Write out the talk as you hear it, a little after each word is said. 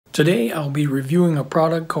Today I'll be reviewing a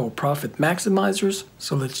product called Profit Maximizers,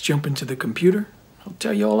 so let's jump into the computer. I'll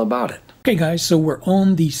tell you all about it. Okay guys, so we're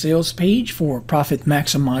on the sales page for Profit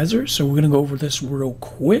Maximizers, so we're going to go over this real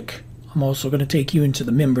quick. I'm also going to take you into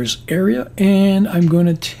the members area, and I'm going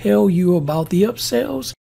to tell you about the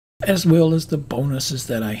upsells as well as the bonuses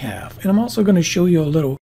that I have. And I'm also going to show you a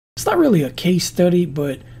little, it's not really a case study,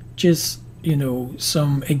 but just,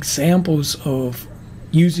 some examples of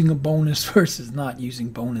using a bonus versus not using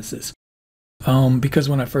bonuses. Because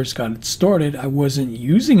when I first got it started, I wasn't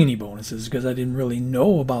using any bonuses because I didn't really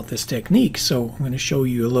know about this technique. So I'm going to show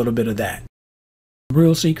you a little bit of that.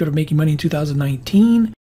 Real secret of making money in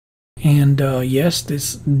 2019. And yes,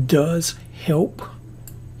 this does help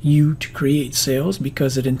you to create sales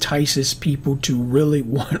because it entices people to really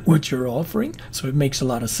want what you're offering. So it makes a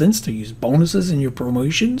lot of sense to use bonuses in your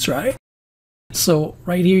promotions, right? So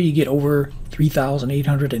right here you get over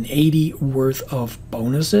 3,880 worth of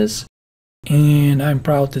bonuses. And I'm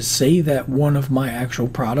proud to say that one of my actual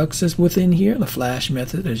products is within here, the flash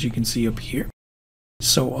method, as you can see up here.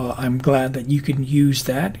 So I'm glad that you can use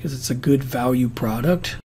that because it's a good value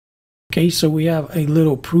product. Okay, so we have a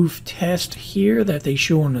little proof test here that they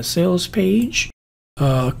show on the sales page.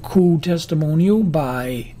 Cool testimonial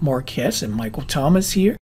by Marquez and Michael Thomas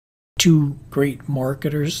here. Two great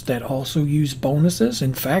marketers that also use bonuses.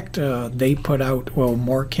 In fact, they put out,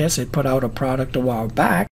 Marquez had put out a product a while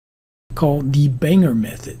back called the Banger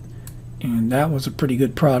Method. And that was a pretty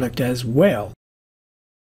good product as well.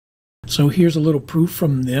 So here's a little proof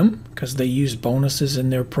from them because they use bonuses in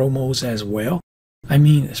their promos as well. I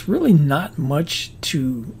mean, it's really not much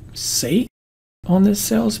to say on this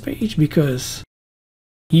sales page because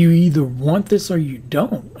you either want this or you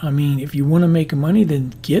don't. I mean, if you want to make money,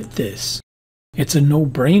 then get this. It's a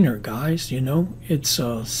no-brainer, guys, It's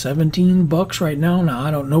 $17 right now. Now,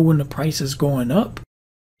 I don't know when the price is going up.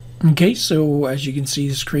 Okay, so as you can see,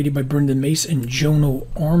 this is created by Brendan Mace and Jono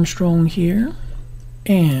Armstrong here.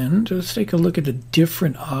 And let's take a look at the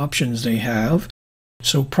different options they have.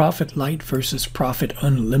 So Profit Lite versus Profit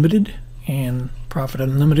Unlimited. And Profit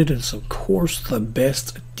Unlimited is, of course, the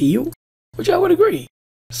best deal, which I would agree.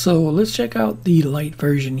 So let's check out the Lite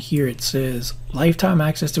version here. It says lifetime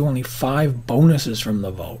access to only 5 bonuses from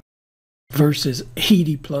the vault versus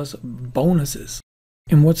 80 plus bonuses.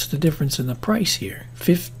 And what's the difference in the price here?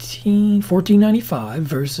 $14.95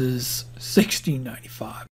 versus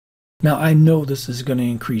 $16.95. Now I know this is going to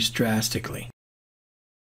increase drastically.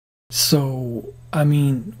 So, I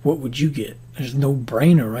mean, what would you get? There's no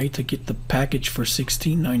brainer, right, to get the package for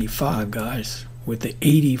 $16.95, guys, with the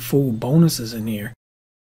 80 full bonuses in here.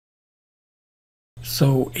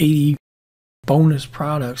 So 80 bonus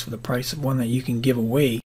products for the price of one that you can give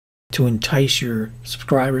away to entice your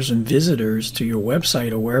subscribers and visitors to your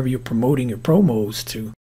website or wherever you're promoting your promos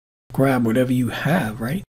to grab whatever you have,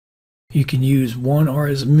 right? You can use one or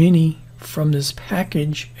as many from this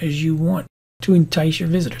package as you want to entice your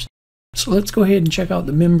visitors. So let's go ahead and check out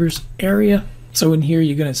the members area. So in here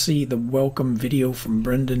you're going to see the welcome video from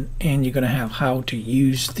Brendan, and you're going to have how to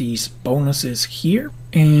use these bonuses here.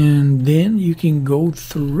 And then you can go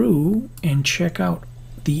through and check out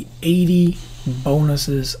the 80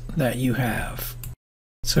 bonuses that you have.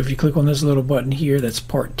 So if you click on this little button here, that's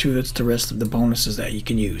part 2. That's the rest of the bonuses that you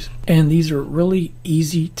can use. And these are really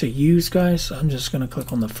easy to use, guys. So I'm just going to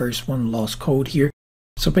click on the first one, lost code here.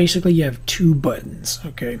 So basically you have 2 buttons,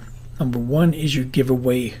 okay? Number 1 is your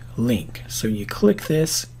giveaway link. So you click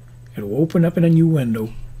this, it'll open up in a new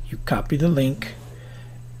window. You copy the link,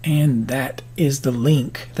 and that is the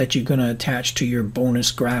link that you're going to attach to your bonus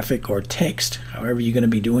graphic or text, however you're going to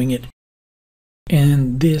be doing it.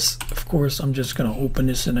 And this, of course, I'm just going to open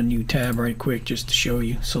this in a new tab right quick just to show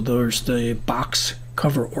you. So there's the box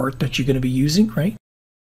cover art that you're going to be using, right?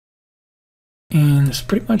 And that's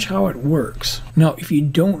pretty much how it works. Now, if you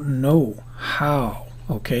don't know how,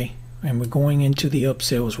 okay, and we're going into the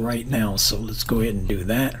upsells right now, so let's go ahead and do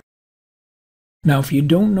that. Now, if you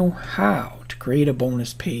don't know how to create a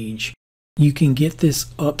bonus page, you can get this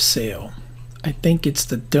upsell. I think it's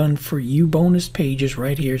the done for you bonus pages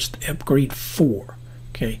right here. It's the upgrade 4.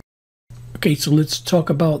 Okay. Okay, so let's talk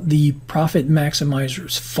about the Profit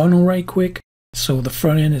Maximizers funnel right quick. So the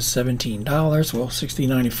front end is $17. Well,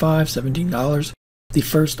 $16.95, $17. The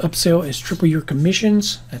first upsell is triple your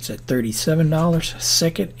commissions. That's at $37.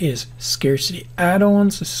 Second is scarcity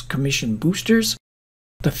add-ons. This is commission boosters.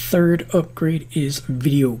 The third upgrade is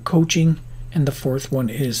video coaching. And the fourth one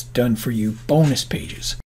is done for you bonus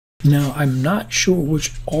pages. Now, I'm not sure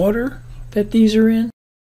which order that these are in,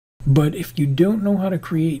 but if you don't know how to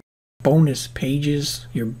create bonus pages,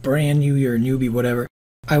 you're brand new, you're a newbie, whatever,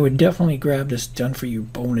 I would definitely grab this done for you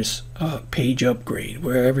bonus page upgrade,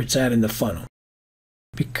 wherever it's at in the funnel,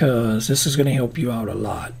 because this is going to help you out a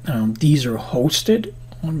lot. These are hosted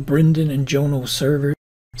on Brendan and Jono's server,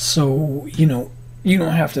 so you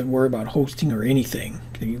don't have to worry about hosting or anything.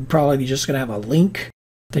 You're probably just going to have a link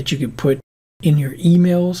that you can put in your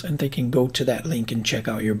emails, and they can go to that link and check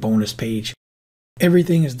out your bonus page.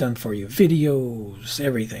 Everything is done for you, videos,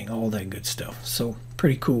 everything, all that good stuff. So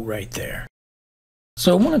pretty cool right there.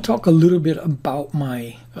 So I want to talk a little bit about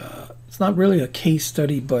my, it's not really a case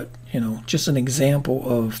study, but just an example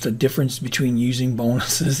of the difference between using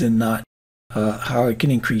bonuses and not, how it can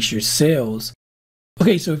increase your sales.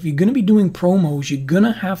 Okay, so if you're going to be doing promos, you're going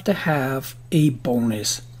to have a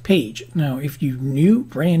bonus page. Now, if you're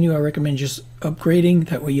brand new, I recommend just upgrading.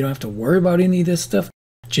 That way you don't have to worry about any of this stuff.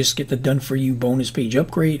 Just get the done for you bonus page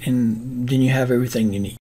upgrade, and then you have everything you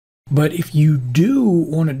need. But if you do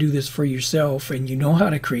want to do this for yourself and you know how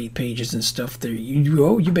to create pages and stuff, there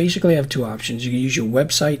you basically have two options. You can use your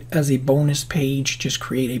website as a bonus page, just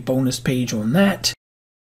create a bonus page on that,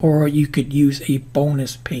 or you could use a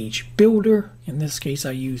bonus page builder. In this case,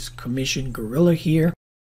 I use Commission Gorilla here.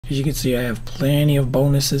 As you can see, I have plenty of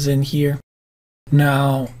bonuses in here.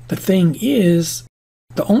 Now, the thing is,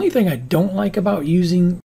 the only thing I don't like about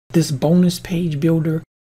using this bonus page builder,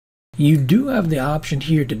 you do have the option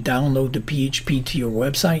here to download the PHP to your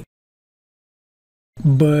website,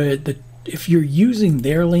 but if you're using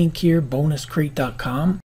their link here,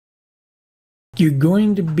 bonuscrate.com, you're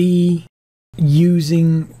going to be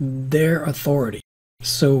using their authority.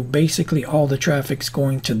 So basically all the traffic's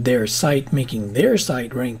going to their site, making their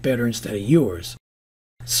site rank better instead of yours.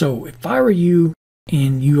 So if I were you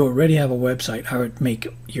and you already have a website, I would make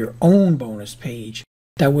your own bonus page.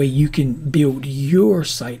 That way you can build your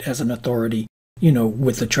site as an authority,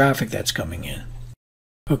 with the traffic that's coming in.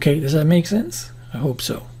 Okay, does that make sense? I hope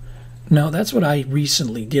so. Now, that's what I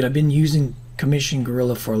recently did. I've been using Commission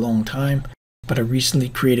Gorilla for a long time, but I recently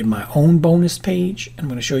created my own bonus page. I'm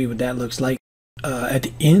going to show you what that looks like at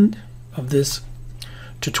the end of this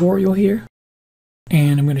tutorial here.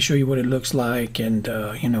 And I'm going to show you what it looks like, and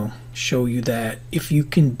show you that if you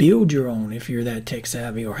can build your own, if you're that tech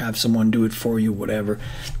savvy, or have someone do it for you, whatever,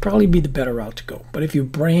 probably be the better route to go. But if you're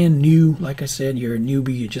brand new, like I said, you're a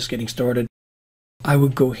newbie, you're just getting started, I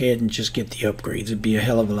would go ahead and just get the upgrades. It'd be a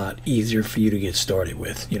hell of a lot easier for you to get started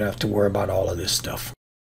with. You don't have to worry about all of this stuff.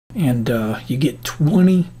 And you get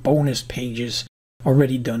 20 bonus pages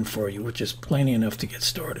already done for you, which is plenty enough to get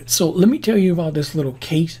started. So let me tell you about this little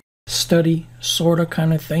case study sort of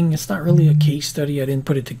kind of thing. It's not really a case study. I didn't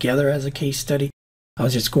put it together as a case study. I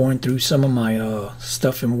was just going through some of my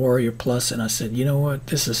stuff in Warrior Plus, and I said, you know what,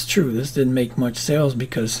 this is true. This didn't make much sales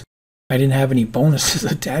because I didn't have any bonuses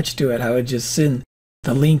attached to it. I would just send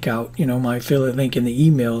the link out, my affiliate link in the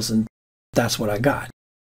emails, and that's what I got.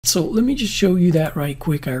 So let me just show you that right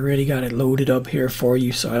quick. I already got it loaded up here for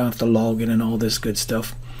you, so I don't have to log in and all this good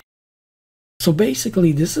stuff. So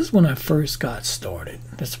basically, this is when I first got started.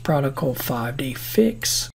 There's a product called 5-Day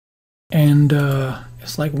Fix. And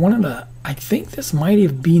it's like one of the, I think this might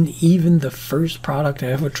have been even the first product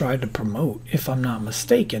I ever tried to promote, if I'm not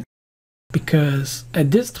mistaken. Because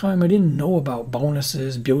at this time, I didn't know about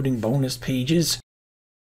bonuses, building bonus pages.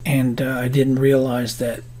 And I didn't realize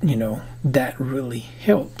that, that really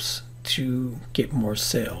helps to get more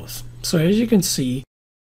sales. So as you can see,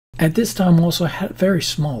 at this time also I had a very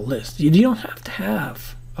small list. You don't have to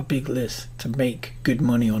have a big list to make good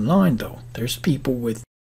money online though. There's people with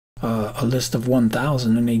a list of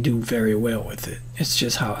 1,000 and they do very well with it. It's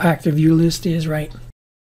just how active your list is, right?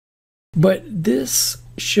 But this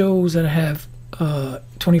shows that I have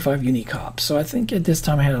 25 unique hops. So I think at this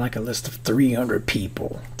time I had like a list of 300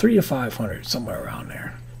 people, 300 to 500, somewhere around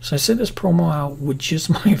there. So I sent this promo out with just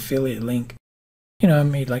my affiliate link. I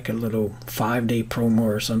made like a little 5-day promo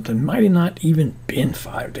or something. Might have not even been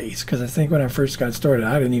 5 days, because I think when I first got started,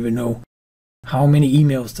 I didn't even know how many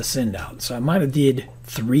emails to send out. So I might have did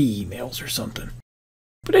 3 emails or something.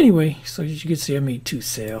 But anyway, so as you can see, I made 2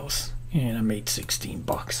 sales and I made 16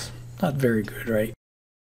 bucks. Not very good, right?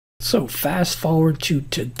 So fast forward to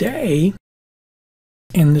today,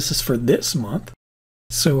 and this is for this month.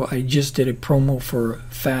 So I just did a promo for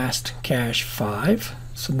Fast Cash 5.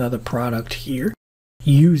 It's another product here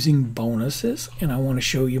using bonuses, and I want to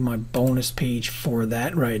show you my bonus page for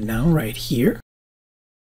that right now, right here.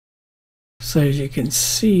 So as you can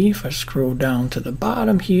see, if I scroll down to the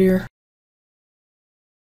bottom here,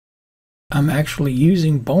 I'm actually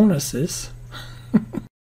using bonuses.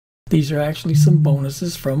 These are actually some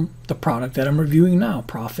bonuses from the product that I'm reviewing now,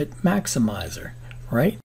 Profit Maximizer,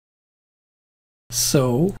 right?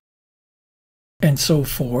 So And so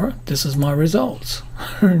far, this is my results.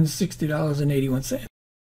 $160.81.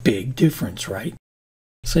 Big difference, right?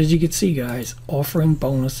 So as you can see, guys, offering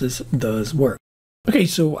bonuses does work. Okay,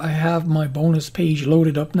 so I have my bonus page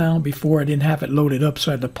loaded up now. Before I didn't have it loaded up,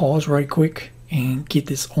 so I had to pause right quick and get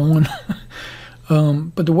this on.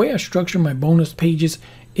 But the way I structure my bonus pages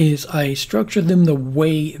is I structure them the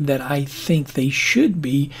way that I think they should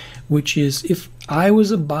be, which is if I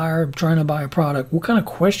was a buyer trying to buy a product, what kind of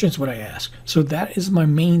questions would I ask? So that is my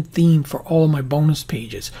main theme for all of my bonus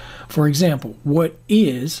pages. For example, what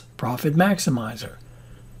is Profit Maximizer?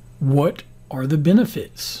 What are the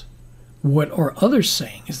benefits? What are others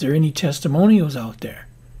saying? Is there any testimonials out there?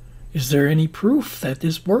 Is there any proof that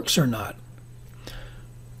this works or not?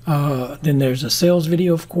 Then there's a sales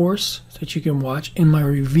video, of course, that you can watch, and my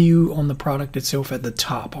review on the product itself at the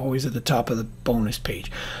top, always at the top of the bonus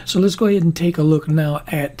page. So let's go ahead and take a look now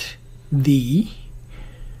at the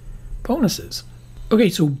bonuses. Okay,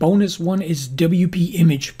 so bonus one is WP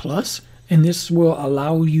Image Plus, and this will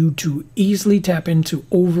allow you to easily tap into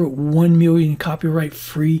over 1 million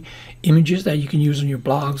copyright-free images that you can use on your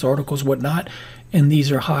blogs, articles, whatnot. And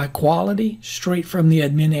these are high quality, straight from the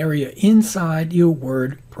admin area inside your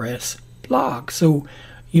WordPress blog. So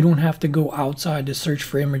you don't have to go outside to search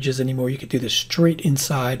for images anymore. You can do this straight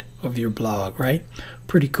inside of your blog, right?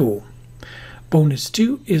 Pretty cool. Bonus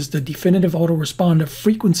 2 is the Definitive Autoresponder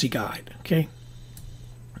Frequency Guide, okay?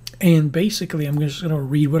 And basically, I'm just going to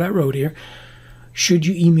read what I wrote here. Should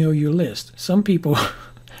you email your list? Some people,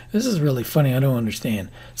 this is really funny, I don't understand.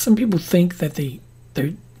 Some people think that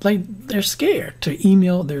they're scared to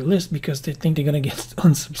email their list because they think they're going to get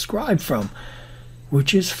unsubscribed from,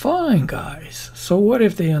 which is fine, guys. So what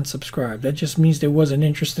if they unsubscribe? That just means they wasn't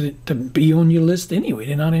interested to be on your list anyway.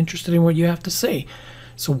 They're not interested in what you have to say.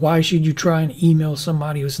 So why should you try and email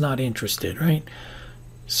somebody who's not interested, right?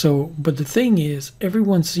 So, but the thing is,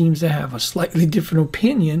 everyone seems to have a slightly different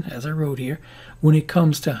opinion, as I wrote here, when it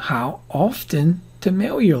comes to how often to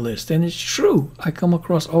mail your list. And it's true. I come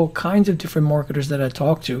across all kinds of different marketers that I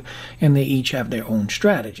talk to, and they each have their own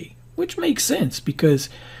strategy, which makes sense because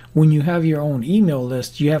when you have your own email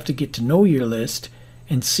list, you have to get to know your list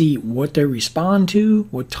and see what they respond to,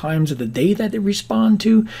 what times of the day that they respond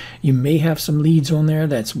to. You may have some leads on there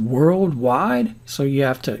that's worldwide, so you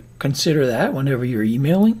have to consider that whenever you're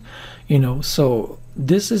emailing, you know. So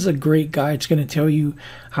this is a great guide. It's going to tell you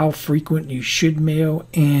how frequent you should mail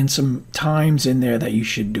and some times in there that you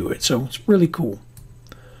should do it. So it's really cool.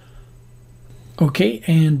 Okay,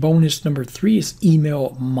 and bonus number 3 is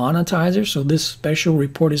Email Monetizer. So this special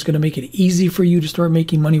report is going to make it easy for you to start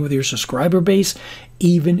making money with your subscriber base,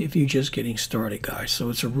 even if you're just getting started, guys. So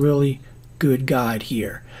it's a really good guide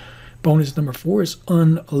here. Bonus number 4 is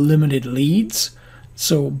Unlimited Leads.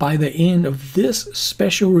 So by the end of this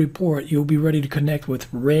special report, you'll be ready to connect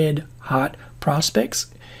with red hot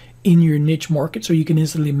prospects in your niche market so you can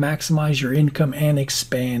instantly maximize your income and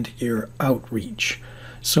expand your outreach.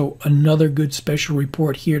 So another good special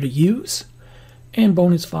report here to use. And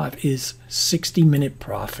bonus 5 is 60-minute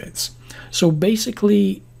profits. So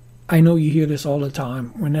basically, I know you hear this all the time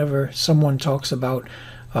whenever someone talks about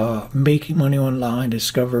making money online,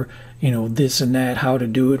 discover, you know, this and that, how to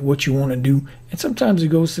do it, what you want to do. And sometimes it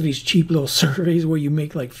goes to these cheap little surveys where you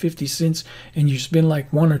make like 50 cents and you spend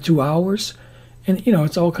like 1 or 2 hours. And, you know,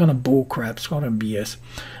 it's all kind of bull crap. It's called BS.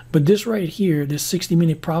 But this right here, this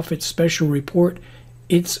 60-minute profit special report,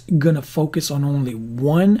 it's going to focus on only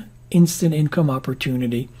one instant income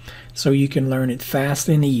opportunity so you can learn it fast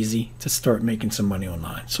and easy to start making some money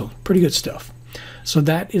online. So pretty good stuff. So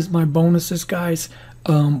that is my bonuses, guys.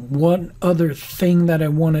 One other thing that I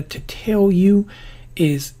wanted to tell you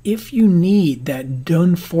is if you need that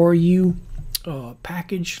done for you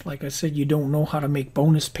package, like I said, you don't know how to make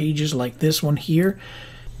bonus pages like this one here.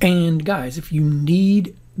 And guys, if you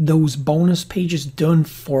need those bonus pages done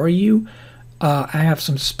for you, I have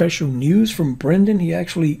some special news from Brendan. He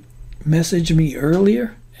actually messaged me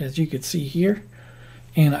earlier, as you can see here.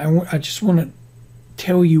 And I just want to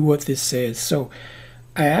tell you what this says. So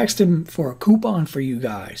I asked him for a coupon for you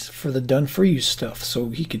guys for the done for you stuff, so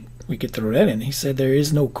we could throw that in. He said there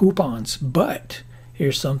is no coupons, but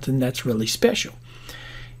here's something that's really special.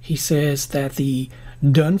 He says that the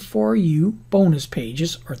done for you bonus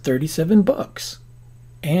pages are 37 bucks.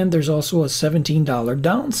 And there's also a $17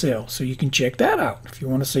 down sale, so you can check that out if you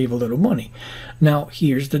want to save a little money. Now,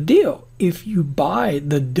 here's the deal. If you buy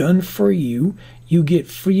the done for you, you get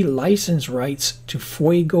free license rights to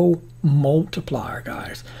Fuego Multiplier,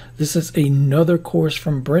 guys. This is another course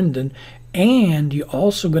from Brendan, and you're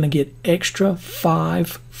also going to get extra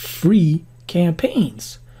 5 free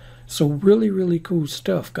campaigns. So really, really cool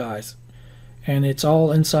stuff, guys. and it's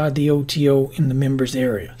all inside the OTO in the members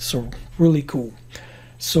area. So really cool.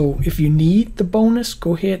 So if you need the bonus,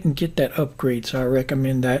 go ahead and get that upgrade. So I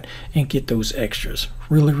recommend that and get those extras.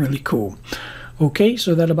 Really cool. Okay,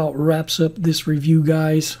 so that about wraps up this review,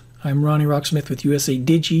 guys. I'm Ronnie Rocksmith with USA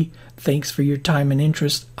Digi. Thanks for your time and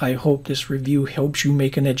interest. I hope this review helps you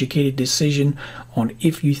make an educated decision on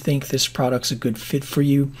if you think this product's a good fit for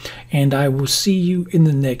you. And I will see you in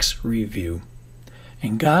the next review.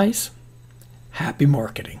 And guys, happy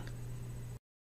marketing.